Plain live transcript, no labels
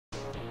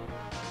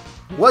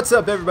What's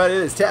up, everybody?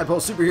 It is Tadpole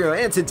Superhero,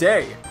 and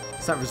today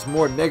it's time for some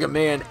more Mega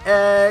Man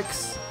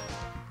X.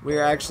 We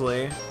are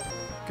actually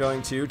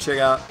going to check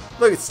out.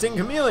 Look, it's Sting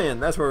Chameleon.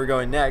 That's where we're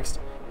going next.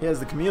 He has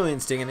the chameleon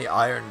sting and the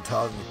iron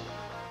tongue.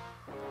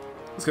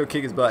 Let's go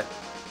kick his butt.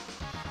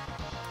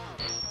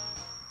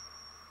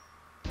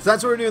 So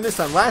that's what we're doing this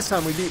time. Last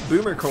time we beat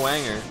Boomer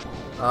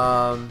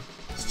Kowanger.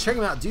 Just check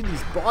him out, dude.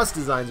 These boss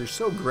designs are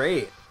so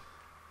great.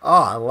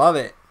 Oh, I love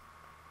it.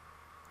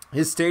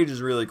 His stage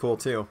is really cool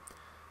too.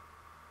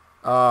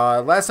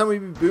 Last time we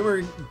beat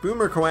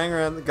Boomer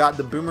Kowanger and got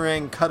the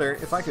boomerang cutter.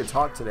 If I could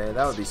talk today,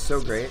 that would be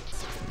so great.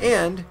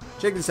 And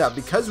check this out,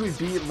 because we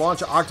beat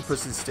Launch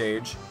Octopus's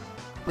stage,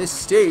 this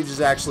stage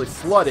is actually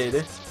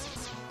flooded.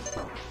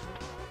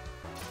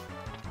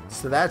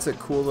 So that's a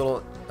cool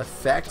little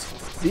effect.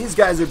 These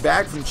guys are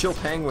back from Chill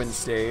Penguin's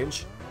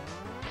stage.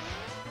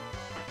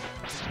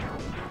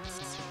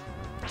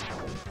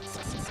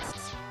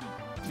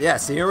 Yeah,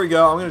 so here we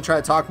go. I'm gonna try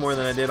to talk more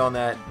than I did on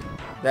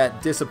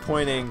that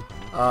disappointing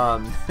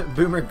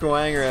Boomer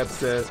Kowanger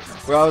episode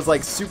where I was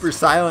like super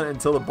silent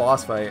until the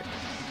boss fight.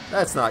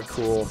 That's not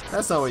cool.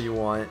 That's not what you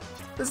want.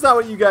 That's not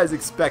what you guys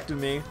expected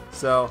me.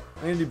 So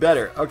I'm gonna do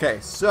better. Okay,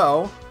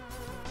 so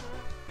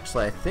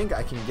actually I think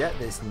I can get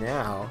this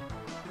now.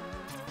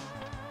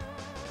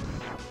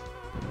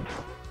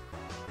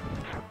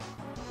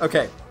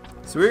 Okay,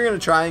 so we're gonna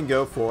try and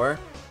go for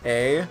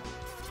a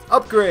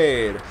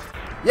upgrade.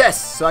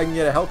 Yes, so I can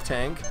get a health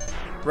tank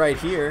right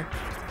here.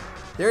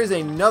 There is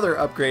another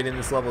upgrade in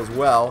this level as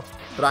well,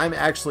 but I'm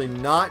actually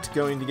not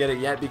going to get it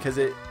yet because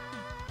you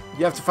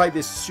have to fight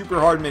this super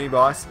hard mini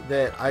boss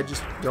that I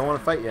just don't want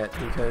to fight yet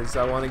because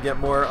I want to get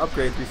more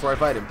upgrades before I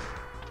fight him.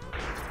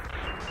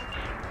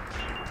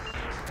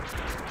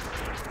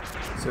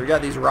 So we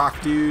got these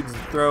rock dudes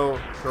that throw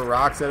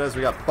rocks at us.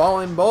 We got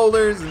falling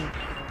boulders and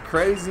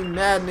crazy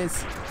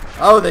madness.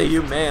 Oh, the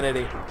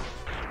humanity.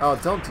 Oh,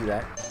 don't do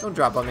that. Don't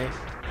drop on me.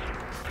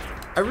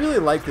 I really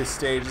like this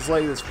stage. It's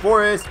like this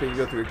forest, but you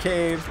go through a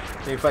cave,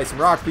 then you fight some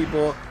rock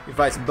people, you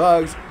fight some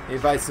bugs, you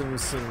fight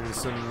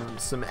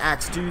some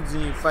axe dudes,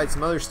 and you fight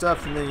some other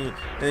stuff, and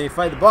then you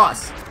fight the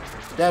boss.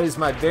 That is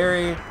my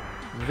very,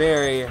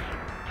 very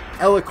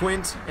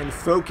eloquent and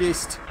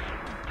focused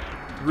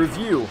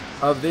review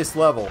of this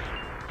level.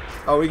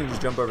 Oh, we can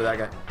just jump over that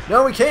guy.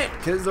 No, we can't,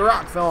 because the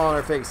rock fell on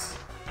our face.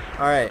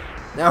 All right,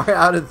 now we're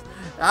out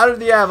of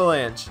the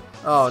avalanche.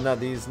 Oh, not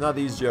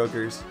these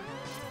jokers.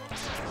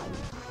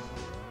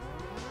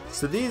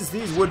 So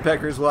these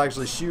woodpeckers will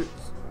actually shoot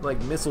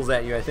like missiles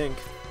at you, I think.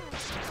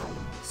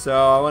 So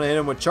I want to hit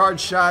them with charge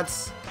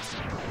shots.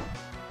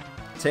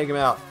 Take them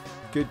out.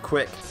 Good,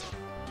 quick.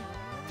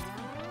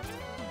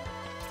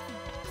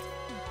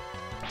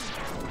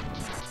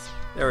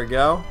 There we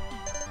go.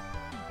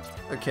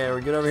 Okay,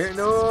 we're good over here.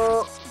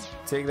 No!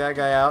 Take that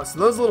guy out. So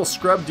those little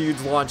scrub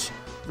dudes launch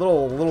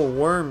little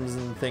worms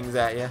and things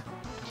at you.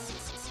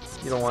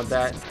 You don't want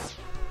that.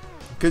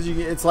 Because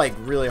it's like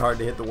really hard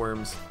to hit the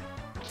worms.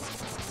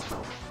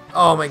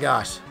 Oh my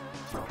gosh.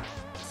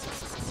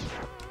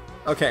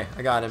 Okay,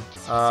 I got him.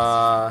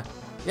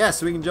 Yeah,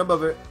 so we can jump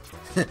over.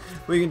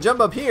 We can jump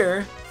up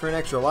here for an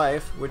extra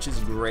life, which is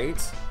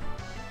great.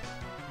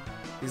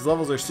 These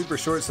levels are super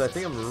short, so I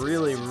think I'm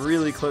really,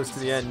 really close to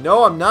the end.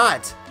 No, I'm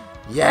not.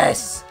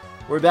 Yes,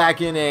 we're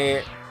back in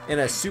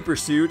a super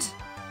suit.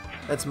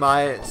 That's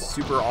my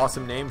super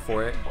awesome name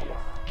for it.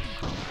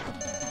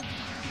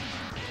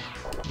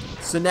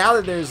 So now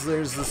that there's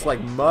this like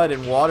mud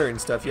and water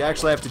and stuff, you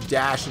actually have to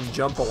dash and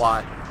jump a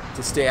lot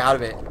to stay out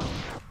of it.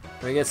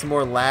 And we get some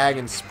more lag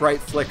and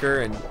sprite flicker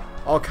and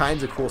all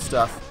kinds of cool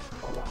stuff.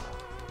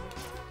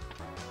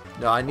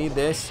 No, I need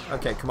this.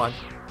 Okay, come on.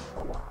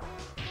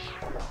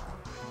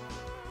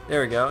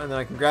 There we go. And then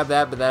I can grab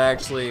that, but that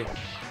actually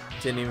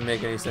didn't even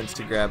make any sense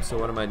to grab. So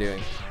what am I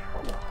doing?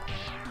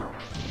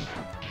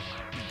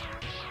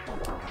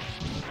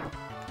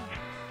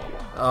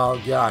 Oh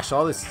gosh,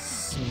 all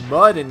this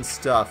mud and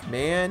stuff,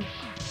 man.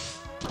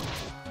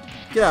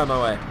 Get out of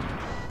my way.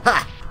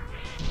 Ha!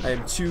 I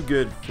am too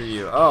good for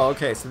you. Oh,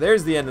 okay, so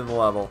there's the end of the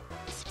level.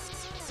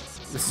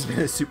 This has been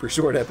a super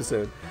short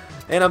episode.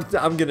 And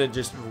I'm gonna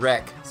just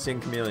wreck Sting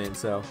Chameleon,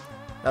 so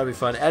that'll be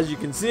fun. As you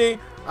can see,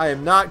 I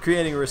am not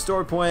creating a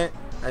restore point.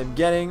 I'm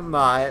getting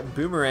my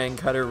boomerang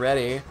cutter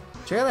ready.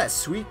 Check out that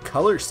sweet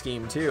color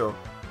scheme too.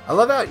 I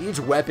love how each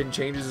weapon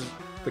changes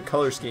the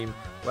color scheme.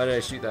 Why did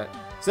I shoot that?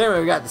 So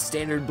anyway, we got the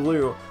standard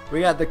blue.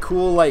 We got the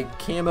cool like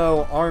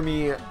camo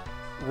army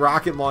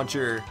rocket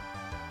launcher.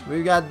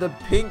 We got the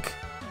pink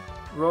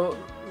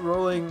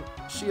rolling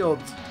shield.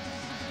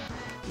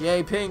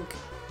 Yay, pink.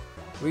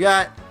 We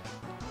got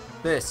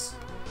this.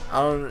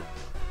 I don't.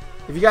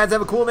 If you guys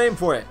have a cool name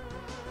for it,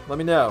 let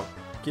me know.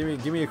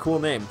 Give me a cool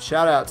name.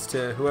 Shout outs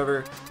to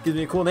whoever gives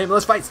me a cool name.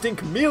 Let's fight Sting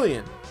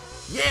Chameleon.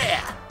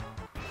 Yeah.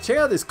 Check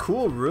out this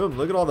cool room.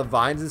 Look at all the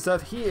vines and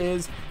stuff. He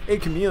is a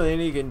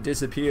chameleon. He can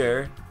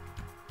disappear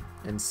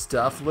and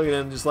stuff. Look at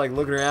him just like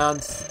looking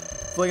around,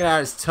 flicking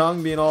out his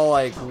tongue, being all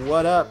like,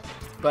 what up,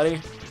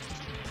 buddy?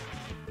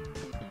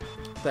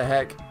 What the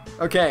heck?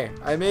 Okay,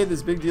 I made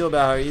this big deal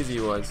about how easy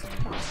it was.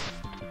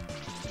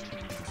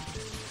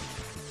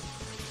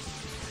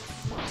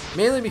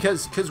 Mainly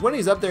because when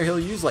he's up there, he'll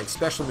use like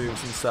special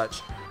moves and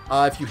such.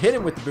 If you hit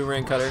him with the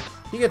boomerang cutter,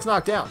 he gets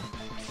knocked down.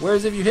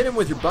 Whereas if you hit him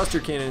with your buster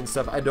cannon and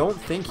stuff, I don't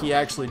think he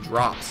actually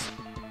drops.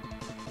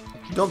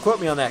 Don't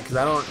quote me on that because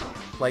I don't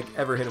like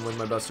ever hit him with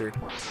my buster.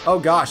 Oh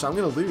gosh, I'm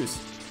gonna lose.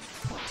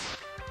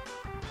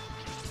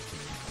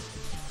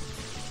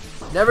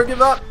 Never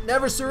give up,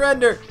 never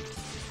surrender.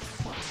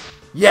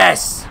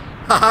 Yes!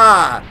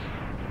 Haha!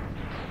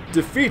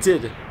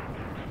 Defeated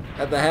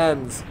at the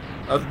hands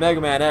of Mega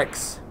Man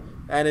X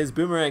and his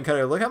boomerang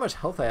cutter. Look how much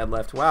health I had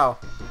left. Wow.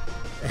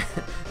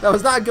 That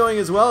was not going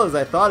as well as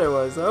I thought it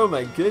was. Oh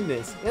my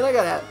goodness. And I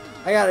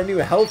got a new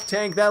health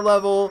tank that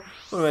level.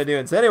 What am I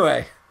doing? So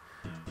anyway,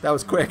 that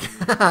was quick.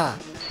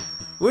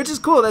 Which is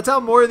cool. That's how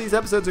more of these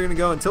episodes are going to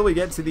go until we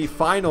get to the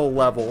final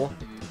level.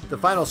 The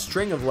final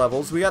string of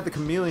levels. We got the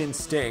Chameleon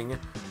Sting,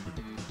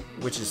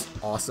 which is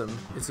awesome.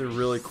 It's a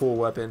really cool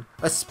weapon.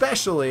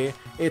 Especially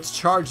its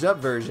charged up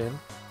version,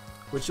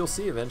 which you'll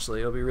see eventually.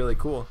 It'll be really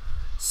cool.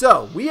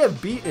 So, we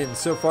have beaten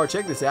so far,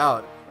 check this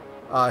out,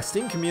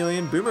 Sting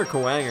Chameleon, Boomer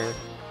Kawanger,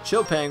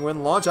 Chill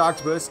Penguin, Launch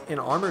Octopus, and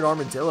Armored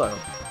Armadillo.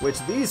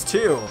 Which these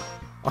two,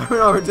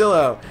 Armored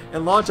Armadillo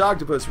and Launch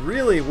Octopus,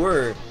 really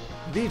were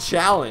the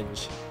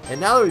challenge.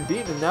 And now that we've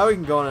beaten them, now we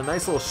can go on a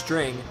nice little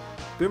string.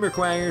 Boomer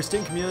Kawanger,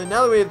 Sting Chameleon.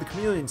 Now that we have the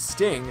Chameleon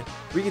Sting,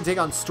 we can take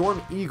on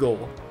Storm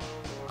Eagle.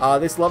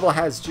 This level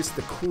has just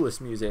the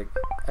coolest music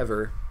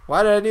ever.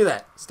 Why did I do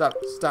that? Stop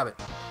it.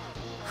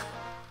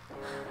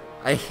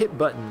 I hit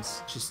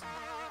buttons just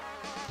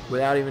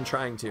without even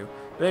trying to.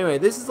 But anyway,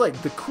 this is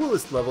like the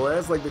coolest level. It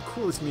has like the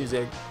coolest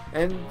music.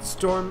 And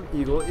Storm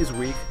Eagle is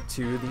weak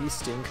to the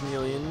Sting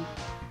Chameleon,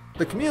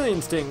 the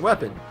Chameleon Sting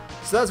weapon.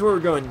 So that's where we're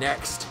going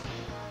next.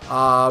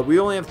 We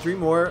only have 3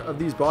 more of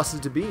these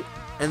bosses to beat.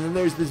 And then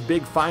there's this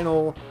big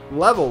final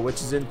level,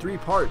 which is in 3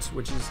 parts,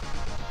 which is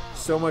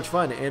so much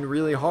fun and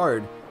really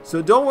hard.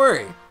 So don't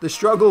worry, the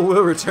struggle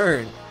will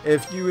return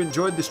if you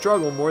enjoyed the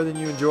struggle more than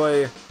you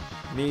enjoy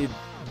me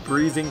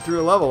breezing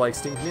through a level like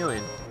Sting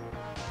Chameleon.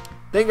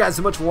 Thank you guys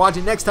so much for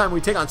watching. Next time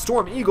we take on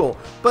Storm Eagle.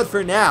 But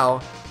for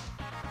now,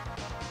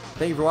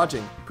 thank you for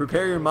watching.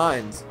 Prepare your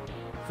minds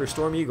for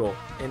Storm Eagle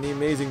and the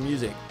amazing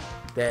music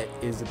that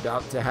is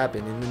about to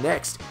happen in the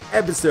next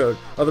episode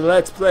of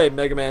Let's Play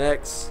Mega Man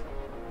X.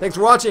 Thanks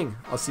for watching.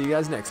 I'll see you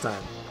guys next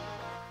time.